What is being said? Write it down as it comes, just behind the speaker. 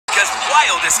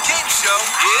wildest game show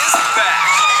is back.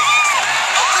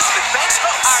 Elizabeth Banks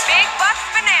hosts Our Big Bucks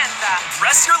Bonanza.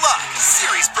 Press Your Luck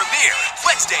series premiere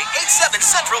Wednesday, 8/7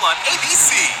 Central on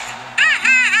ABC.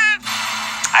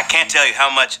 I can't tell you how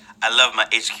much I love my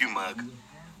HQ mug.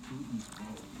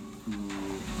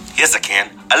 Yes, I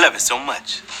can. I love it so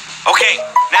much. Okay,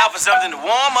 now for something to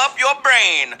warm up your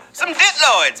brain. Some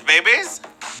Ditloids, babies.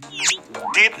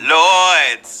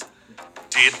 Ditloids.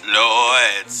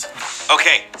 Ditloids.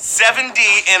 Okay,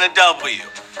 7D in a W,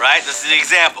 right? This is the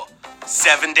example.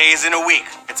 7 days in a week.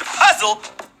 It's a puzzle,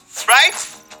 right?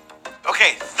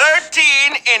 Okay,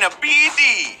 13 in a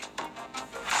BD.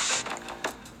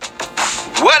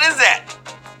 What is that?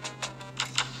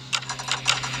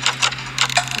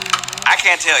 I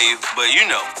can't tell you, but you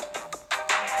know.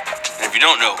 And if you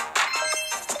don't know,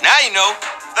 now you know.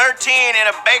 13 in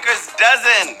a baker's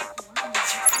dozen.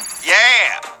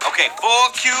 Yeah. Okay,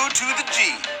 4Q to the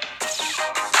G.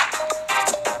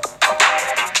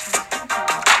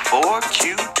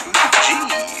 4Q to the G.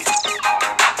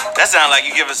 That sounds like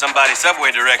you giving somebody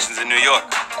subway directions in New York.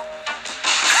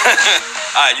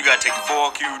 All right, you gotta take the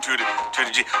 4Q to the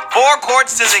G. 4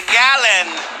 quarts to the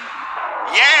gallon.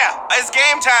 Yeah, it's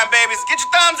game time, babies. Get your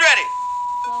thumbs ready.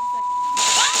 12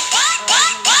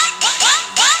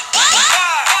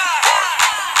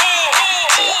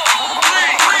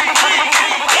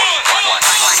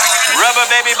 Rubber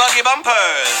baby buggy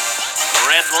bumpers.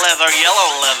 Red leather, yellow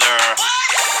leather.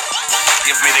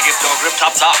 Give me the gift or grip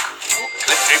top sock.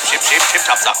 Clip, chip,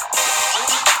 top sock.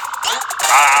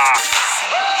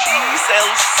 She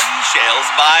sells seashells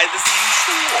by the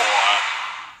seashore.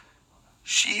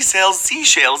 She sells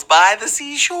seashells by the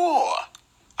seashore.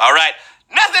 All right,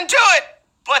 nothing to it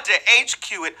but to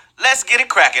HQ it. Let's get it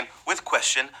cracking with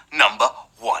question number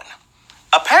 1.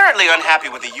 Apparently unhappy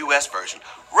with the U.S. version,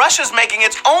 Russia's making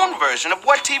its own version of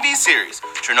what TV series?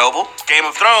 Chernobyl, Game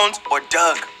of Thrones, or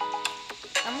Doug?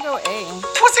 I'm gonna go A.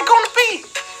 What's it gonna be?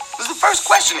 This is the first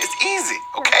question. It's easy,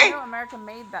 okay? I know America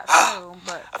made that too,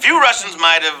 but... A few Russians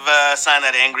might have signed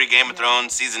that angry Game of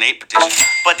Thrones Season 8 petition,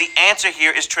 but the answer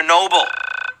here is Chernobyl.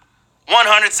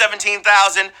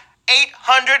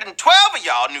 117,812 of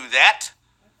y'all knew that.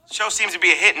 The show seems to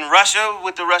be a hit in Russia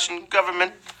with the Russian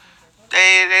government.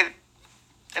 They're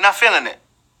not feeling it.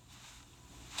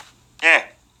 Yeah.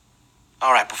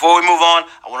 All right, before we move on,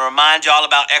 I want to remind y'all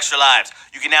about Extra Lives.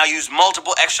 You can now use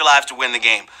multiple Extra Lives to win the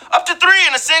game. Up to 3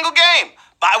 in a single game.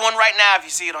 Buy one right now if you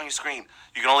see it on your screen.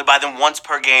 You can only buy them once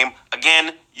per game.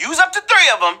 Again, use up to 3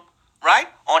 of them, right?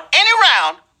 On any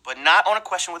round, but not on a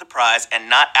question with a prize and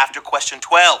not after question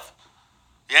 12.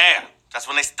 Yeah, that's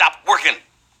when they stop working.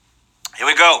 Here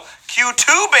we go.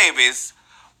 Q2, babies.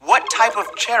 What type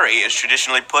of cherry is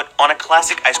traditionally put on a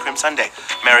classic ice cream sundae?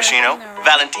 Maraschino,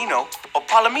 Valentino, or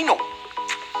Palomino?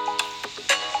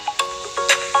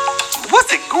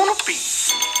 What's it gonna be?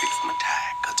 Fix my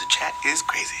tie, cause the chat is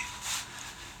crazy.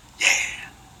 Yeah.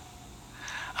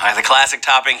 All right, the classic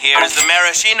topping here is the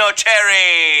maraschino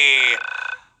cherry.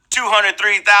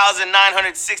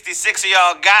 203,966 of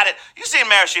y'all got it. You've seen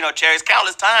maraschino cherries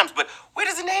countless times, but where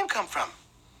does the name come from?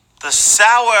 The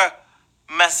sour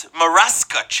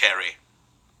Marasca cherry.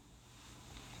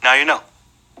 Now you know.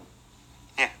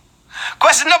 Yeah.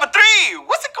 Question number 3.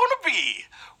 What's it gonna be?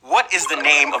 What is the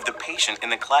name of the patient in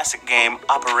the classic game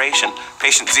Operation?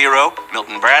 Patient Zero,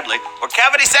 Milton Bradley, or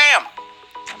Cavity Sam?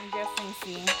 I'm guessing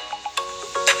C.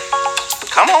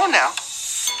 Come on now.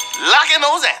 Lock in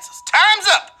those answers. Time's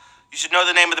up. You should know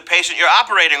the name of the patient you're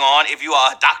operating on if you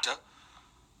are a doctor.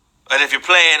 But if you're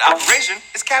playing Operation,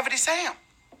 it's Cavity Sam.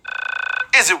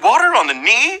 Is it water on the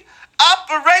knee?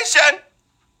 Operation!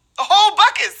 A whole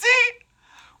bucket, see?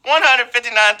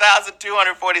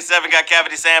 159,247 got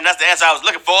Cavity Sam. That's the answer I was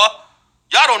looking for.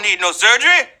 Y'all don't need no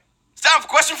surgery. It's time for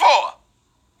question 4.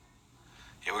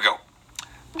 Here we go.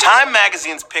 Time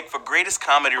Magazine's pick for greatest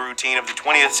comedy routine of the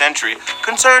 20th century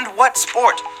concerned what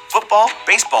sport? Football,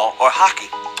 baseball, or hockey?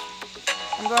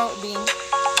 I'm going with B.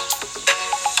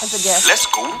 That's a guess. Let's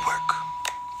go to work.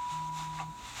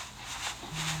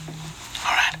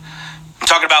 All right. I'm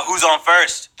talking about who's on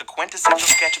first. The quintessential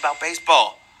sketch about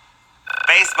baseball.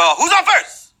 Baseball. Who's on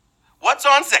first? What's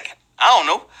on second? I don't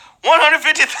know.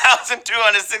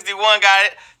 150,261 got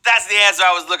it. That's the answer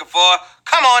I was looking for.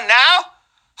 Come on now.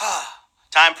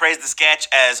 Time praised the sketch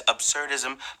as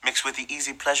absurdism mixed with the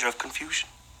easy pleasure of confusion.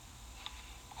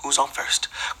 Who's on first?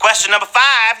 Question number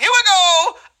 5. Here we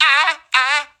go.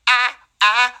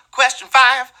 Question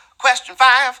 5. Question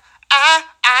 5.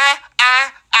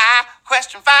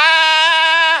 Question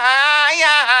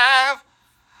 5.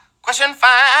 Question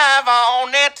 5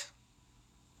 on it.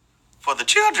 For the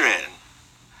children.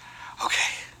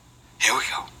 Okay, here we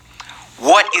go.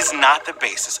 What is not the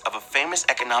basis of a famous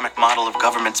economic model of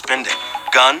government spending?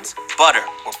 Guns, butter,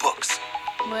 or books?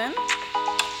 When?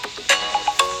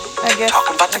 I guess.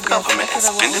 Talking about the I guess government I and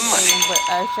should've went spending with money. A, but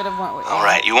I should have went with A. All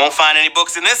right, you won't find any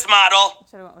books in this model. I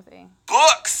should have went with A.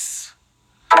 Books.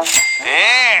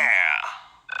 Yeah.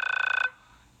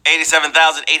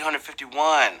 87,851.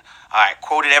 All right,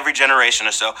 quoted every generation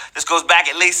or so. This goes back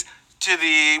at least to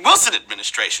the Wilson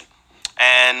administration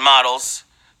and models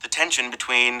the tension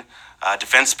between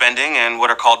defense spending and what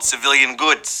are called civilian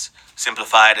goods,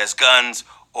 simplified as guns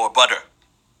or butter.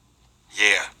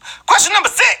 Yeah. Question number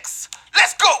 6.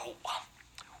 Let's go.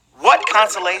 What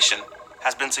constellation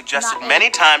has been suggested Not many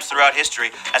times throughout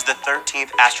history as the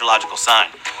 13th astrological sign?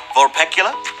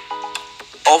 Vulpecula,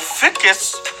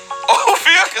 Ophiuchus, So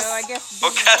I guess B.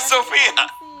 or Cassiopeia? C,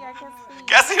 I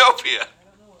guess C. Cassiopeia.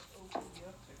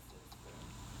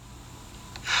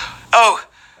 Oh,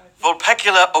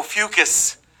 Vulpecula,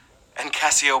 Ophiuchus, and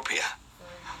Cassiopeia.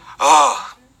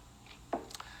 Oh,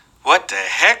 what the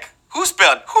heck? Who's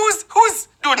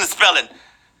doing the spelling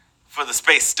for the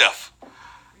space stuff?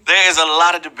 There is a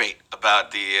lot of debate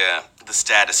about the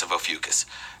status of Ophiuchus.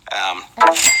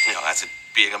 As it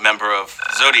being a member of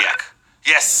Zodiac.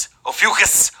 Yes,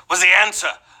 Ophiuchus was the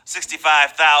answer.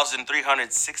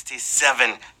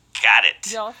 65,367. Got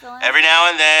it. Y'all still in? Every now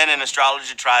and then, an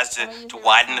astrologer tries to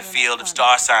widen the field of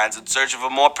star signs in search of a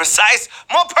more precise,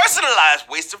 more personalized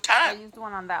waste of I time. used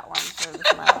one on that one, so this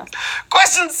is my last.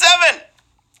 Question 7.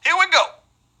 Here we go.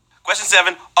 Question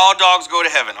 7. All dogs go to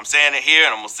heaven. I'm saying it here,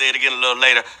 and I'm going to say it again a little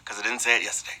later because I didn't say it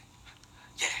yesterday.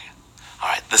 Yeah. All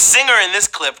right. The singer in this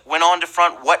clip went on to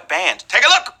front what band? Take a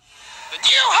look. The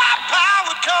new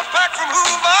high-powered compact from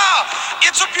Hoover.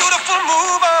 It's a beautiful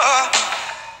mover.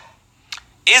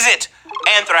 Is it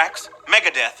Anthrax,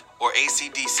 Megadeth, or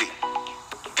AC/DC?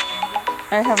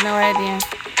 I have no idea.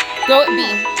 Go with B.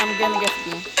 I'm gonna guess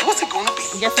B. What's it going to be?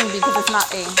 I'm guessing B because it's not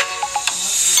A.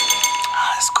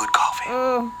 That's good coffee.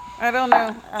 Oh, I don't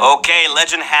know. Okay,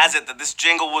 legend has it that this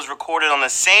jingle was recorded on the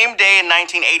same day in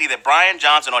 1980 that Brian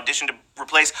Johnson auditioned to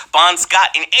replace Bon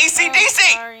Scott in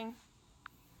AC/DC. Sorry.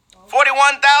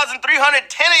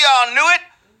 41,310 of y'all knew it.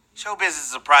 Showbiz is a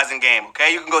surprising game,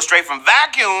 okay? You can go straight from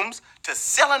vacuums to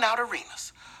selling out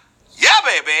arenas. Yeah,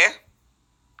 baby.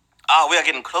 Oh, we are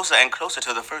getting closer and closer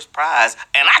to the first prize,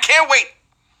 and I can't wait.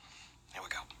 Here we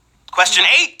go. Question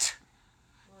 8.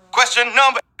 Question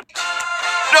number...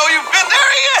 No, you've been...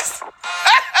 There he is!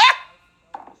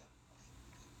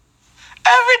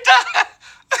 Every time.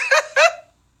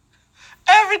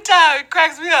 Every time. It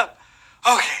cracks me up.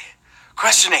 Okay.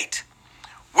 Question 8.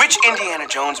 Which Indiana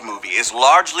Jones movie is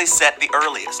largely set the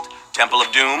earliest? Temple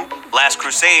of Doom, Last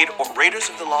Crusade, or Raiders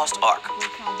of the Lost Ark?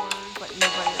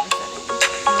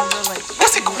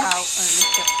 What's it going to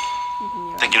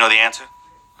be? Think you know the answer?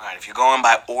 All right, if you're going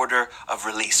by order of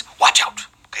release, watch out,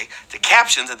 okay? The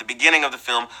captions at the beginning of the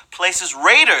film places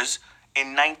Raiders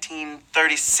in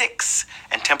 1936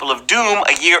 and Temple of Doom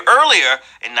a year earlier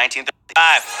in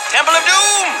 1935. Temple of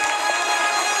Doom!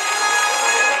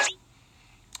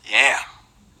 Yeah.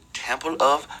 Temple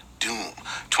of Doom.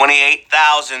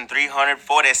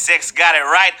 28,346. Got it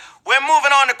right. We're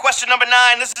moving on to question number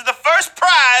 9. This is the first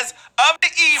prize of the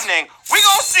evening. We're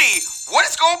going to see what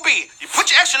it's going to be. You put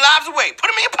your extra lives away. Put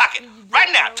them in your pocket. Right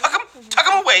now. Tuck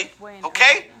them away.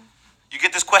 Okay? You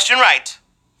get this question right,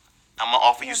 I'm going to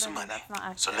offer you some money.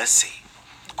 So let's see.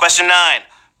 Question 9.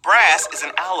 Brass is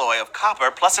an alloy of copper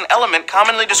plus an element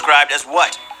commonly described as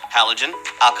what? Halogen,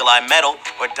 alkali metal,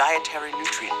 or dietary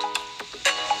nutrient?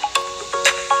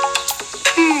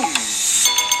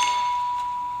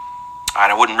 All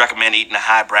right, I wouldn't recommend eating a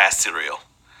high brass cereal.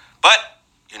 But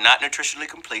you're not nutritionally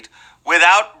complete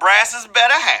without brass's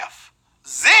better half.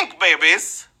 Zinc,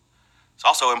 babies. It's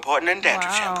also important in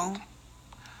dandruff shampoo.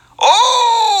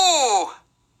 Oh!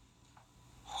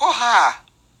 Oh,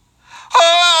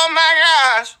 oh my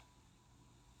gosh.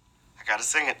 I gotta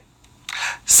sing it.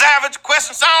 Savage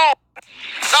question song.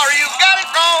 Sorry you got it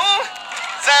wrong.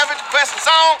 Savage question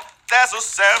song. That's a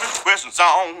savage question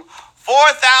song.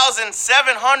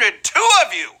 4,702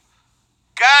 of you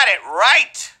got it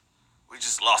right. We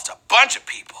just lost a bunch of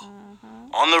people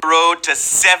on the road to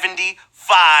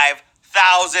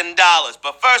 $75,000.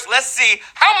 But first, let's see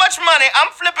how much money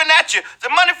I'm flipping at you. The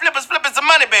money flippers flipping some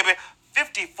money, baby.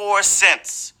 54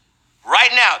 cents.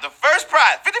 Right now, the first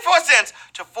prize, 54 cents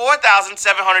to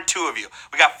 4,702 of you.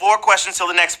 We got 4 questions till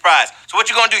the next prize. So what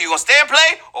you gonna do? You gonna stay and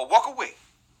play or walk away?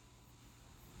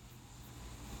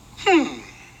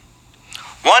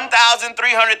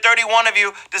 1,331 of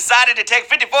you decided to take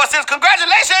 54 cents.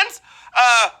 Congratulations!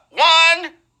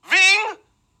 Juan Ving,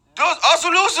 Dos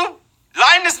Osulusu,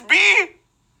 Linus B,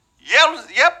 Yel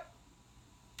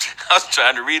I was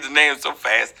trying to read the name so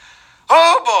fast.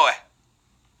 Oh boy.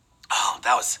 Oh,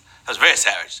 that was very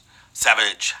savage.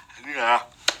 Savage. Yeah.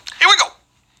 Here we go.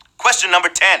 Question number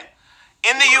 10.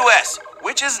 In the U.S.,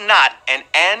 which is not an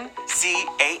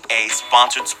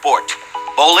NCAA-sponsored sport?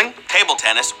 Bowling, table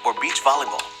tennis, or beach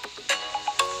volleyball?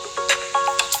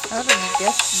 I would have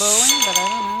guessed bowling, but I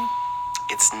don't know.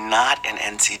 It's not an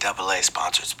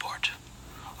NCAA-sponsored sport.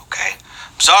 Okay?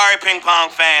 I'm sorry, ping pong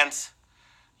fans.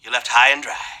 You left high and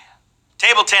dry.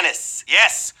 Table tennis,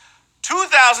 yes.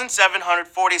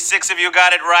 2,746 of you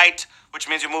got it right, which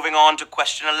means you're moving on to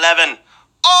question 11.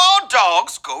 All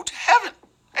dogs go to heaven.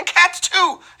 And cats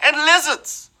too. And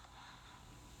lizards.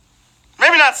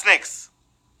 Maybe not snakes.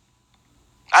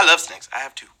 I love snakes. I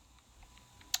have two.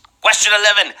 Question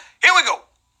 11. Here we go.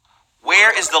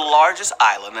 Where is the largest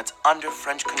island that's under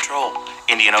French control?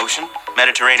 Indian Ocean,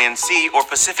 Mediterranean Sea, or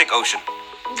Pacific Ocean?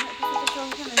 Isn't it Pacific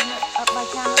Ocean? Isn't it up by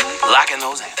Canada? Lock in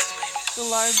those answers, baby. The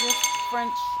largest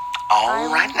French All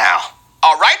island? right now.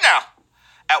 All right now.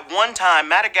 At one time,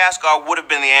 Madagascar would have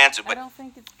been the answer, I but don't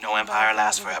think it's no empire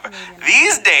lasts Canada, forever. Canadian.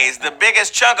 These days, the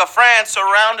biggest chunk of France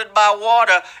surrounded by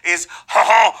water is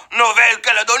Nouvelle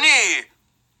Calédonie,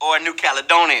 or New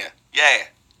Caledonia. Yeah,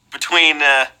 between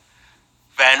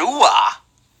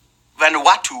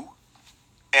Vanuatu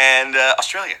and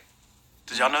Australia.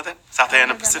 Did y'all know that? It's out there in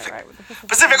the I got that Pacific. right with the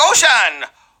Pacific Ocean!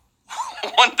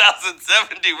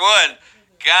 1071.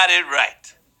 Got it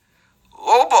right.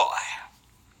 Oh boy.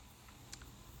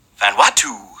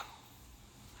 Vanuatu.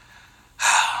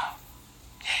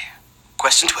 Yeah.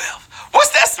 Question 12.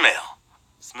 What's that smell?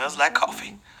 Smells like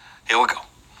coffee. Here we go.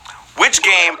 Which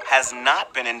game has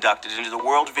not been inducted into the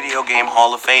World Video Game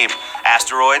Hall of Fame?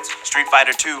 Asteroids, Street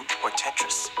Fighter II, or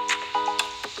Tetris?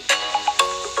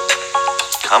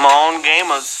 Come on,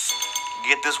 gamers.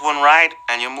 Get this one right,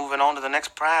 and you're moving on to the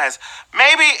next prize.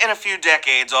 Maybe in a few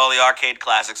decades, all the arcade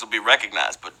classics will be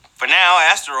recognized, but for now,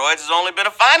 Asteroids has only been a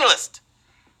finalist.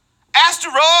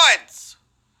 Asteroids!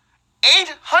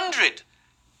 800.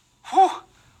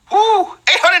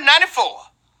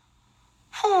 894.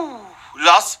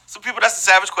 Lost some people. That's a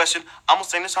Savage question. I'm gonna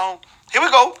sing this song. Here we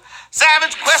go.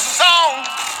 Savage question song.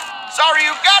 Sorry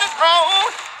you got it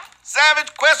wrong.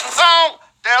 Savage question song.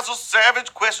 There's a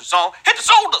Savage question song. Hit the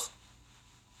shoulders.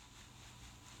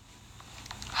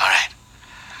 All right.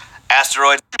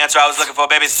 Asteroids. Answer I was looking for,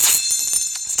 babies.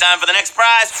 It's time for the next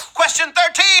prize. Question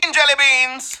 13, Jelly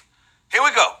Beans. Here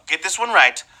we go. Get this one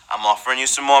right. I'm offering you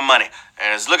some more money.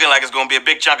 And it's looking like it's going to be a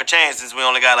big chunk of change since we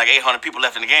only got like 800 people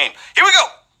left in the game. Here we go.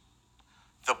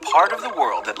 The part of the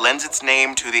world that lends its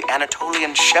name to the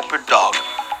Anatolian shepherd dog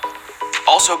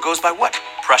also goes by what?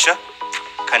 Prussia,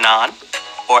 Canaan,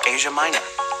 or Asia Minor?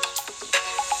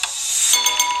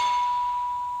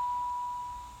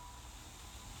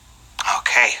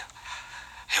 Okay,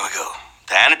 here we go.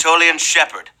 The Anatolian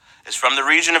shepherd is from the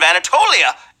region of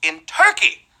Anatolia in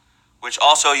Turkey, which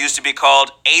also used to be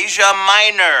called Asia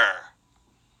Minor.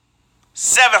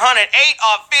 708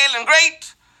 are feeling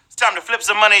great. It's time to flip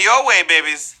some money your way,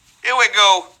 babies. Here we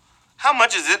go. How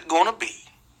much is it gonna be?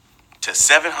 To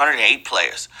 708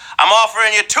 players. I'm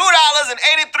offering you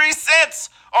 $2.83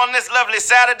 on this lovely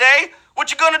Saturday.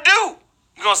 What you gonna do?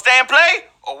 You gonna stay and play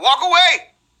or walk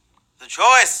away? The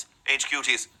choice,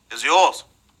 HQTs, is yours.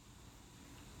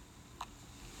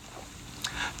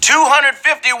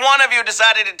 251 of you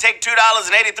decided to take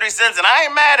 $2.83, and I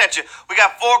ain't mad at you. We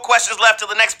got 4 questions left to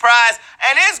the next prize,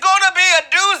 and it's gonna be a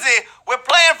doozy. We're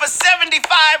playing for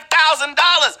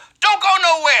 $75,000. Don't go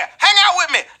nowhere. Hang out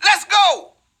with me. Let's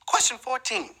go. Question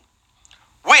 14.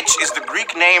 Which is the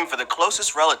Greek name for the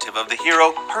closest relative of the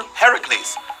hero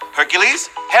Heracles? Hercules,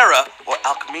 Hera, or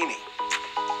Alcmene?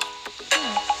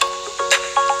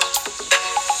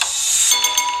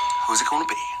 Who's it gonna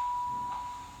be?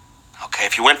 Okay,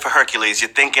 if you went for Hercules, you're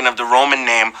thinking of the Roman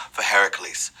name for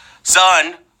Heracles,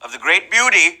 son of the great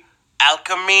beauty,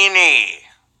 Alcmene.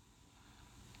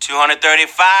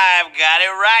 235, got it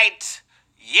right.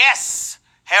 Yes,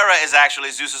 Hera is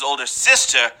actually Zeus's older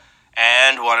sister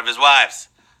and one of his wives.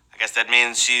 I guess that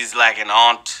means she's like an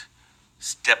aunt,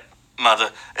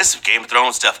 stepmother. There's some Game of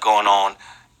Thrones stuff going on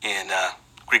in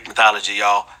Greek mythology,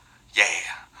 y'all. Yeah.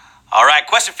 All right,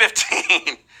 question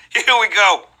 15. Here we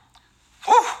go.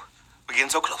 Whew. We're getting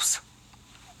so close.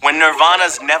 When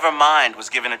Nirvana's Nevermind was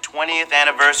given a 20th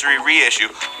anniversary reissue,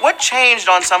 what changed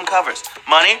on some covers?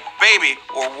 Money, baby,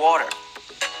 or water?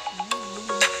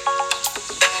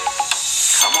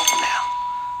 Come on now.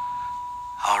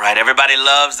 All right, everybody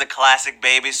loves the classic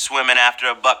baby swimming after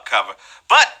a buck cover.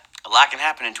 But a lot can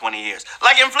happen in 20 years.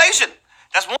 Like inflation.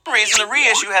 That's one reason the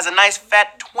reissue has a nice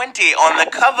fat 20 on the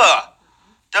cover.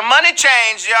 The money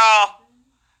changed, y'all.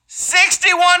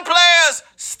 61 players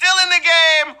still in the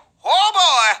game. Oh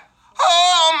boy.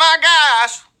 Oh my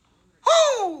gosh.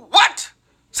 Whoo, what?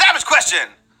 Savage question.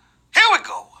 Here we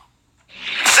go.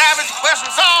 Savage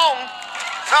question song.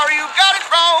 Sorry you got it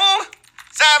wrong.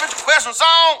 Savage question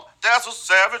song. That's a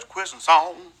savage question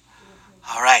song.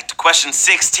 All right, question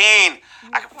 16. I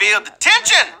can feel the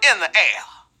tension in the air.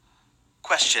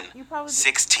 Question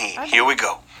 16. Here we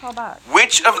go.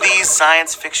 Which of these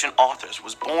science fiction authors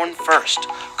was born first?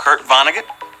 Kurt Vonnegut,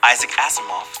 Isaac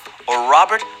Asimov, or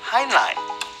Robert Heinlein?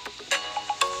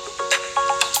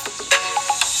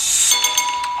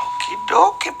 Okie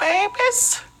dokie,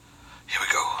 babies. Here we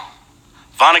go.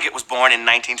 Vonnegut was born in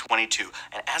 1922,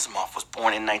 and Asimov was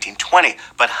born in 1920.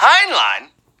 But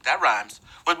Heinlein, that rhymes,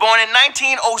 was born in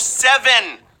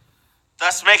 1907,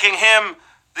 thus making him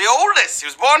the oldest. He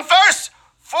was born first.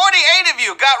 48 of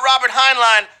you got Robert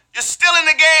Heinlein. You're still in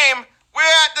the game.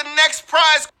 We're at the next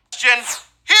prize question.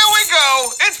 Here we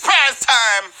go. It's prize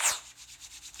time.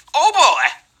 Oh boy.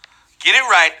 Get it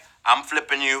right. I'm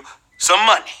flipping you some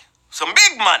money. Some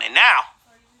big money now.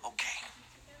 Okay.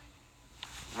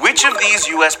 Which of these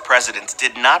U.S. presidents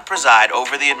did not preside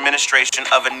over the administration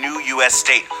of a new U.S.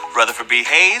 state? Rutherford B.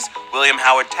 Hayes, William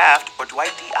Howard Taft, or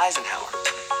Dwight D. Eisenhower?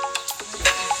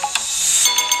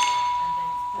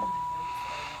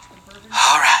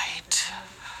 All right.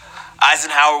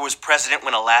 Eisenhower was president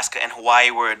when Alaska and Hawaii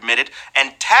were admitted,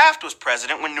 and Taft was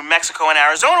president when New Mexico and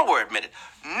Arizona were admitted.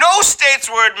 No states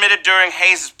were admitted during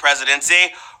Hayes'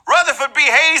 presidency. Rutherford B.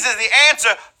 Hayes is the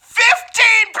answer.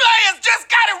 15 players just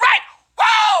got it right.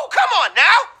 Whoa, come on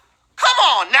now. Come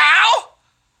on now.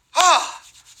 Oh,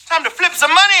 time to flip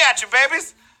some money at you,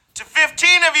 babies. To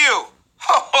 15 of you.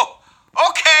 Oh,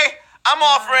 okay, I'm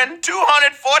offering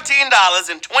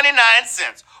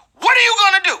 $214.29. What are you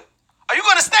gonna do? Are you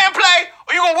gonna stay and play, or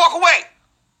are you gonna walk away?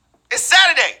 It's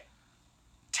Saturday.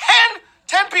 10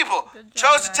 people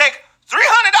chose to take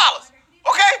 $300.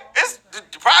 Okay, the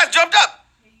prize jumped up.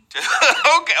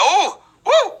 Okay, oh,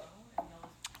 woo.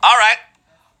 All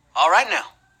right now.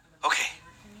 Okay.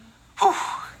 Whew.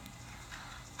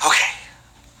 Okay.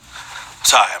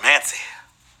 Sorry, I'm antsy.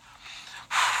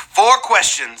 4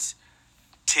 questions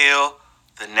till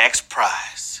the next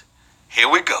prize. Here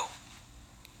we go.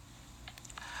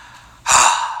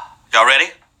 Y'all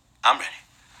ready? I'm ready.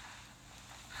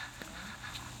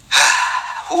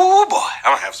 Oh boy,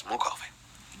 I'm gonna have some more coffee.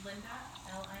 Linda,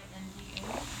 Linda.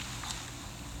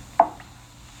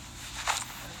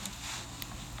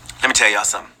 Let me tell y'all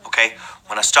something, okay?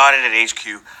 When I started at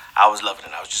HQ, I was loving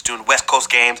it. I was just doing West Coast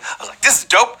games. I was like, this is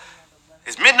dope.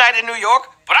 It's midnight in New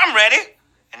York, but I'm ready.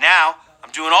 And now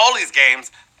I'm doing all these games,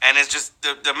 and it's just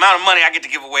the amount of money I get to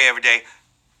give away every day.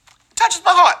 It touches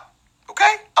my heart,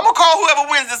 okay? I'm gonna call whoever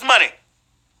wins this money.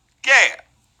 Yeah.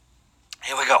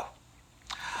 Here we go.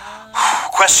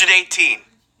 Question 18.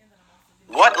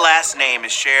 What last name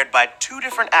is shared by 2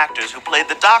 different actors who played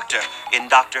the Doctor in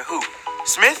Doctor Who?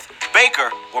 Smith,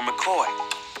 Baker, or McCoy?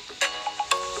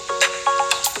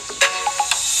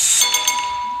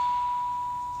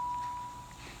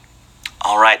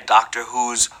 All right, Doctor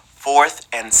Who's 4th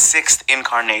and 6th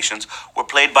incarnations were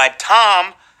played by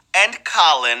Tom and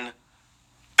Colin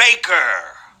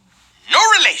Baker. No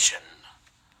relation.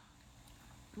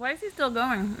 Why is he still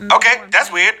going? Okay, that's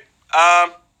weird.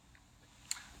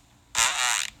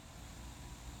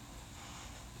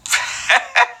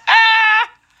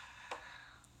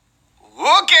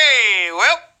 Okay,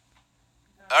 well,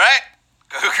 all right.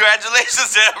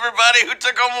 Congratulations to everybody who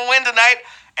took home a win tonight,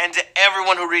 and to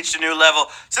everyone who reached a new level.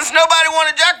 Since nobody won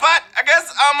a jackpot, I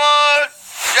guess I'm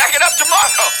jack it up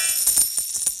tomorrow.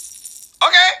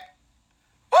 Okay.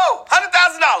 Woo!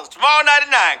 $100,000 tomorrow night at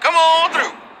 9. Come on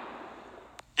through.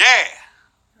 Yeah.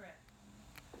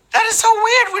 That is so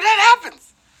weird when that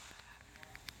happens.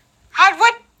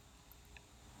 What?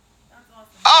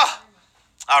 Oh.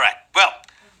 All right. Well,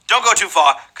 don't go too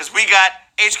far, because we got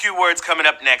HQ Words coming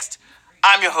up next.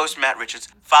 I'm your host, Matt Richards.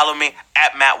 Follow me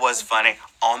at MattWasFunny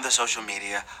on the social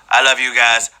media. I love you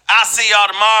guys. I'll see y'all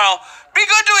tomorrow. Be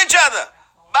good to each other.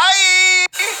 Bye.